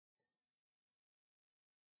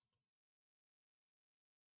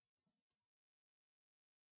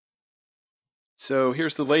So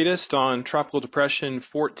here's the latest on Tropical Depression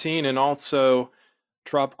 14 and also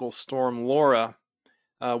Tropical Storm Laura.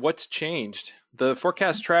 What's changed? The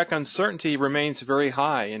forecast track uncertainty remains very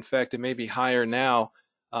high. In fact, it may be higher now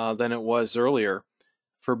than it was earlier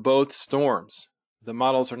for both storms. The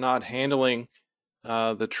models are not handling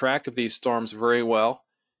the track of these storms very well,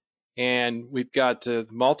 and we've got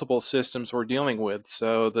multiple systems we're dealing with.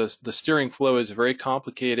 So the steering flow is very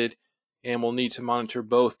complicated, and we'll need to monitor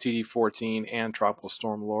both TD14 and Tropical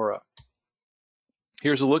Storm Laura.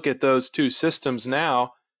 Here's a look at those two systems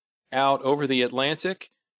now out over the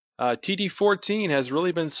Atlantic. TD14 has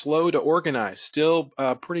really been slow to organize. Still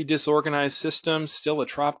a pretty disorganized system, still a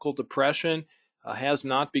tropical depression, has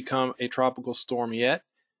not become a tropical storm yet.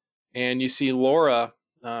 And you see Laura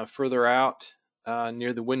further out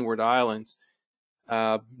near the Windward Islands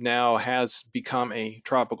now has become a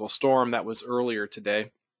tropical storm. That was earlier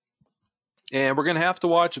today. And we're going to have to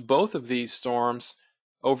watch both of these storms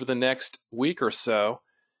over the next week or so.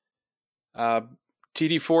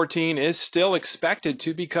 TD14 is still expected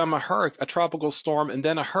to become a tropical storm and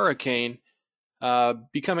then a hurricane,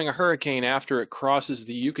 becoming a hurricane after it crosses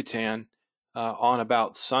the Yucatan on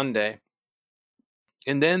about Sunday.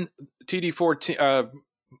 And then TD14,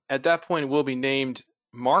 at that point, will be named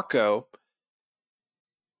Marco.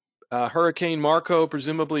 Hurricane Marco,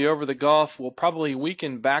 presumably over the Gulf, will probably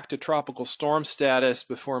weaken back to tropical storm status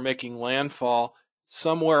before making landfall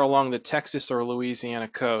somewhere along the Texas or Louisiana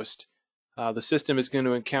coast. The system is going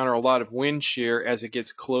to encounter a lot of wind shear as it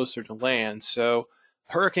gets closer to land. So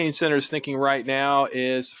Hurricane Center's thinking right now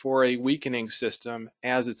is for a weakening system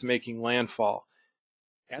as it's making landfall.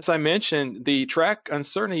 As I mentioned, the track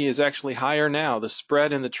uncertainty is actually higher now. The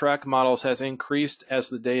spread in the track models has increased as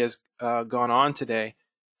the day has gone on today.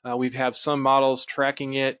 We have some models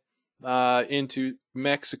tracking it into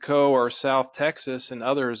Mexico or South Texas and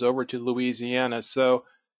others over to Louisiana. So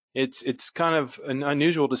it's kind of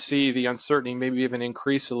unusual to see the uncertainty maybe even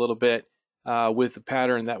increase a little bit with the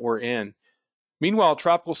pattern that we're in. Meanwhile,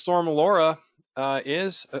 Tropical Storm Laura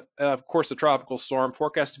is, of course, a tropical storm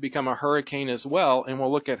forecast to become a hurricane as well, and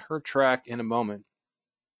we'll look at her track in a moment.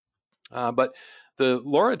 But the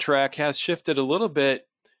Laura track has shifted a little bit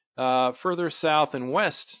further south and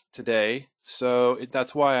west today, so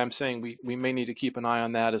that's why I'm saying we may need to keep an eye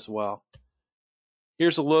on that as well.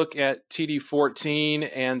 Here's a look at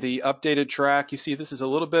TD14 and the updated track. You see this is a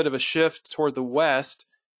little bit of a shift toward the west.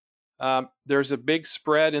 There's a big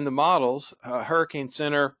spread in the models. Hurricane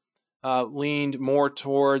Center leaned more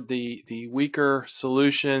toward the weaker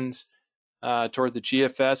solutions, toward the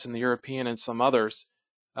GFS and the European and some others,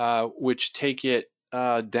 which take it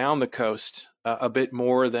down the coast a bit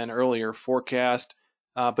more than earlier forecast,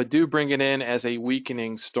 but do bring it in as a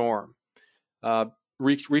weakening storm.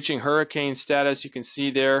 Reaching hurricane status, you can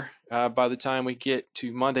see there by the time we get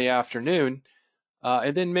to Monday afternoon,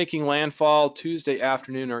 and then making landfall Tuesday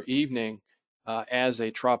afternoon or evening as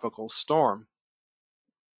a tropical storm.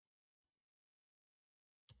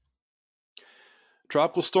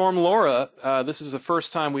 Tropical Storm Laura, this is the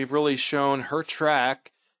first time we've really shown her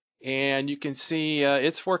track, and you can see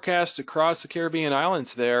it's forecast to cross the Caribbean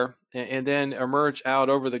islands there and then emerge out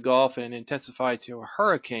over the Gulf and intensify to a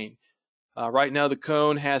hurricane. Right now the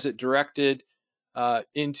cone has it directed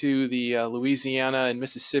into the Louisiana and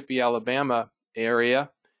Mississippi, Alabama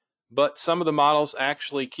area, but some of the models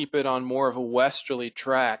actually keep it on more of a westerly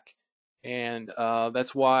track, and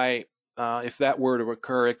that's why if that were to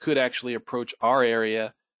occur, it could actually approach our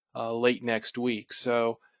area late next week.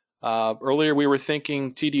 So earlier we were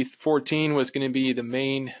thinking TD14 was going to be the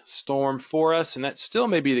main storm for us, and that still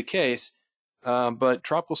may be the case, but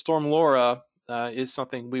Tropical Storm Laura is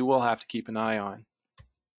something we will have to keep an eye on.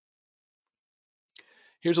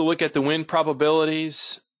 Here's a look at the wind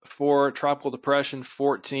probabilities for Tropical Depression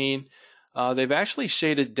 14. They've actually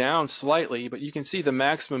shaded down slightly, but you can see the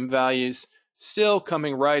maximum values still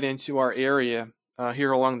coming right into our area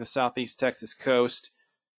here along the southeast Texas coast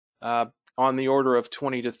on the order of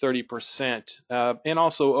 20 to 30%, and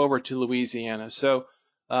also over to Louisiana. So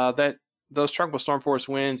those tropical storm force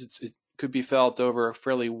winds, it could be felt over a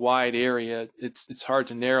fairly wide area. It's hard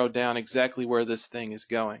to narrow down exactly where this thing is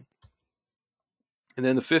going. And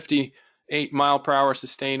then the 58 mile per hour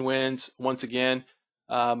sustained winds, once again,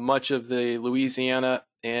 much of the Louisiana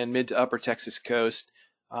and mid to upper Texas coast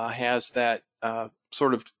has that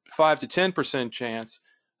sort of 5 to 10% chance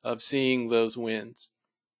of seeing those winds.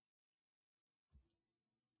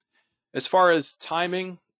 As far as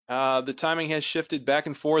timing, the timing has shifted back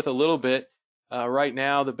and forth a little bit. Right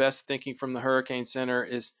now, the best thinking from the Hurricane Center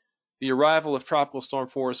is the arrival of tropical storm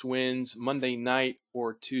force winds Monday night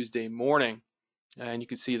or Tuesday morning. And you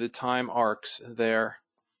can see the time arcs there.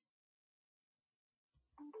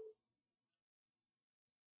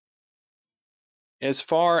 As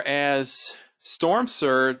far as storm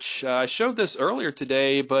surge, I showed this earlier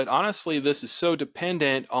today, but honestly, this is so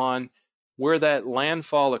dependent on where that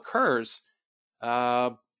landfall occurs.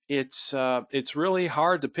 Uh, it's really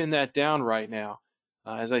hard to pin that down right now.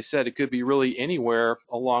 As I said, it could be really anywhere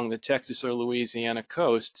along the Texas or Louisiana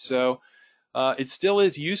coast. So it still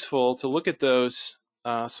is useful to look at those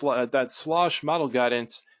that slosh model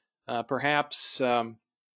guidance, perhaps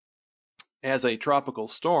as a tropical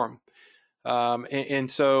storm. For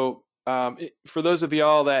those of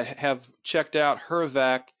y'all that have checked out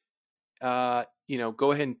HERVAC, go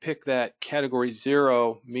ahead and pick that Category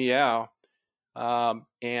 0 meow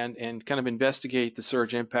and kind of investigate the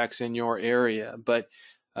surge impacts in your area. But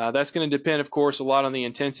that's going to depend, of course, a lot on the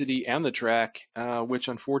intensity and the track, which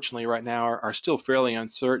unfortunately right now are still fairly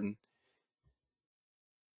uncertain.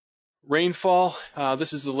 Rainfall,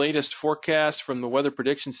 this is the latest forecast from the Weather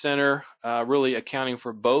Prediction Center, really accounting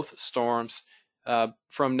for both storms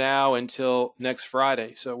from now until next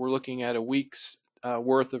Friday. So we're looking at a week's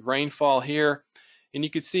worth of rainfall here. And you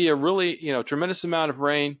can see a really, tremendous amount of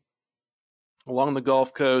rain along the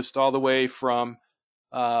Gulf Coast, all the way from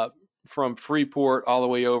Freeport all the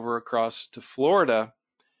way over across to Florida.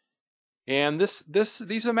 And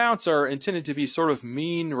these amounts are intended to be sort of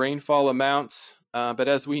mean rainfall amounts. But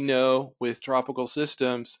as we know with tropical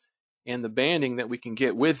systems and the banding that we can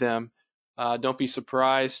get with them, don't be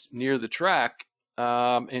surprised near the track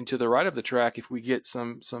and to the right of the track if we get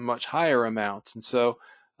some much higher amounts. And so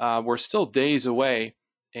we're still days away,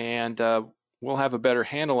 and we'll have a better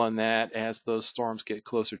handle on that as those storms get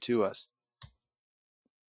closer to us.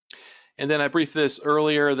 And then I briefed this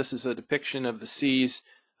earlier. This is a depiction of the seas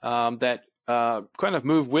that kind of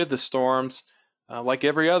move with the storms. Like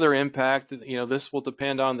every other impact, this will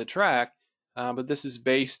depend on the track, but this is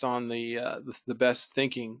based on the best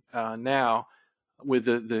thinking now, with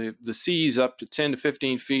the seas up to 10 to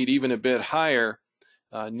 15 feet, even a bit higher,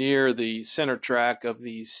 near the center track of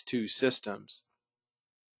these two systems.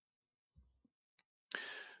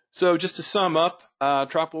 So just to sum up,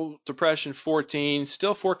 Tropical Depression 14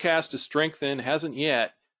 still forecast to strengthen, hasn't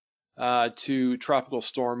yet, to Tropical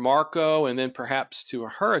Storm Marco, and then perhaps to a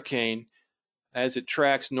hurricane as it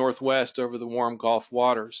tracks northwest over the warm Gulf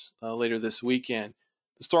waters later this weekend.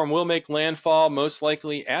 The storm will make landfall most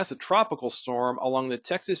likely as a tropical storm along the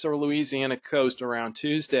Texas or Louisiana coast around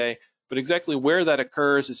Tuesday, but exactly where that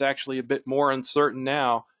occurs is actually a bit more uncertain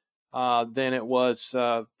now than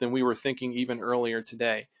we were thinking even earlier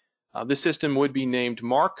today. This system would be named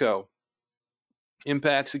Marco.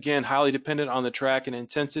 Impacts, again, highly dependent on the track and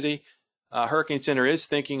intensity. Hurricane Center is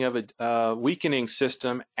thinking of a weakening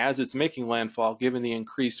system as it's making landfall, given the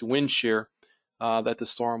increased wind shear that the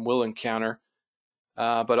storm will encounter.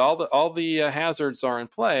 But all the hazards are in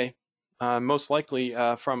play, most likely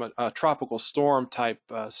from a tropical storm type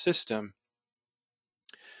system.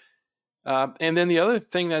 And then the other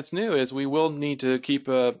thing that's new is we will need to keep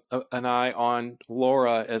an eye on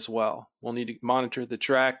Laura as well. We'll need to monitor the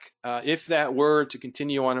track. If that were to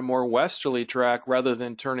continue on a more westerly track rather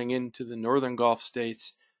than turning into the northern Gulf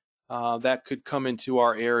states, that could come into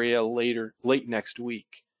our area late next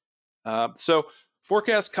week. So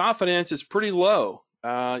forecast confidence is pretty low.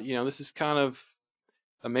 This is kind of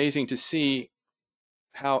amazing to see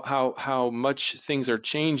how much things are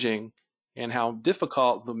changing, and how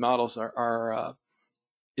difficult the models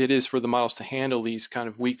it is for the models to handle these kind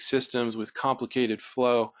of weak systems with complicated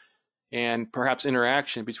flow and perhaps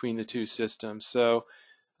interaction between the two systems. So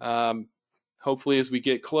hopefully as we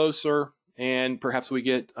get closer and perhaps we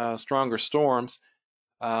get stronger storms,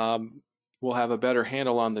 we'll have a better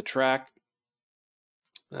handle on the track.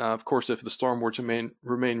 Of course, if the storm were to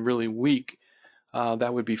remain really weak,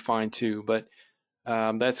 that would be fine too. But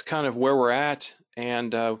that's kind of where we're at,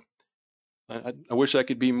 and I wish I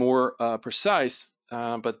could be more precise,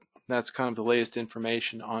 but that's kind of the latest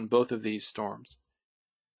information on both of these storms.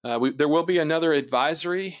 There will be another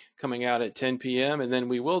advisory coming out at 10 p.m., and then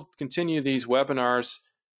we will continue these webinars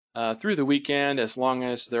through the weekend as long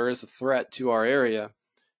as there is a threat to our area.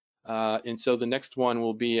 And so the next one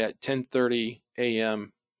will be at 10:30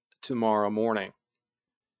 a.m. tomorrow morning.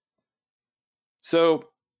 So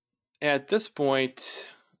at this point,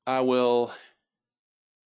 I will